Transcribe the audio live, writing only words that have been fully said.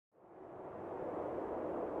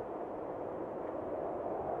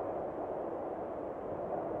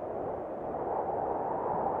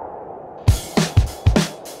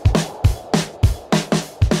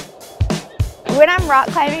rock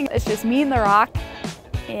climbing, it's just me and the rock,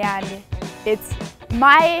 and it's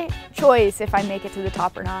my choice if I make it to the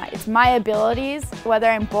top or not. It's my abilities, whether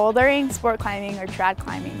I'm bouldering, sport climbing, or trad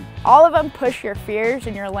climbing. All of them push your fears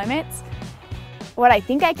and your limits. What I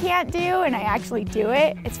think I can't do, and I actually do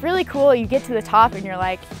it, it's really cool. You get to the top and you're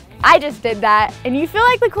like, I just did that, and you feel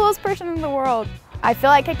like the coolest person in the world. I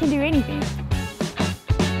feel like I can do anything.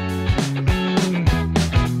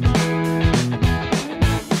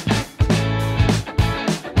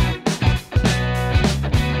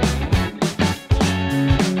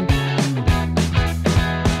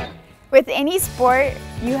 With any sport,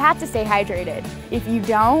 you have to stay hydrated. If you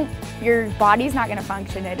don't, your body's not gonna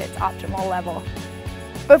function at its optimal level.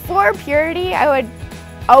 Before Puritii, I would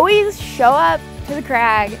always show up to the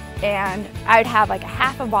crag and I would have like a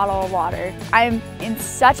half a bottle of water. I'm in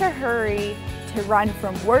such a hurry to run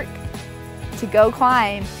from work to go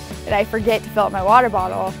climb that I forget to fill up my water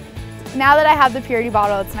bottle. Now that I have the Puritii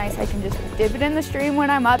bottle, it's nice. I can just dip it in the stream when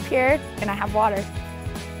I'm up here and I have water.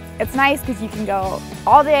 It's nice because you can go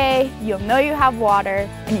all day, you'll know you have water,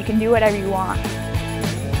 and you can do whatever you want.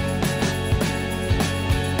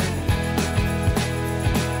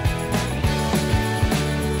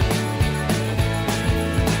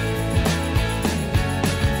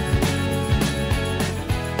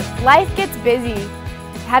 Life gets busy.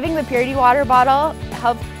 Having the Puritii water bottle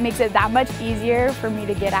makes it that much easier for me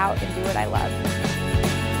to get out and do what I love.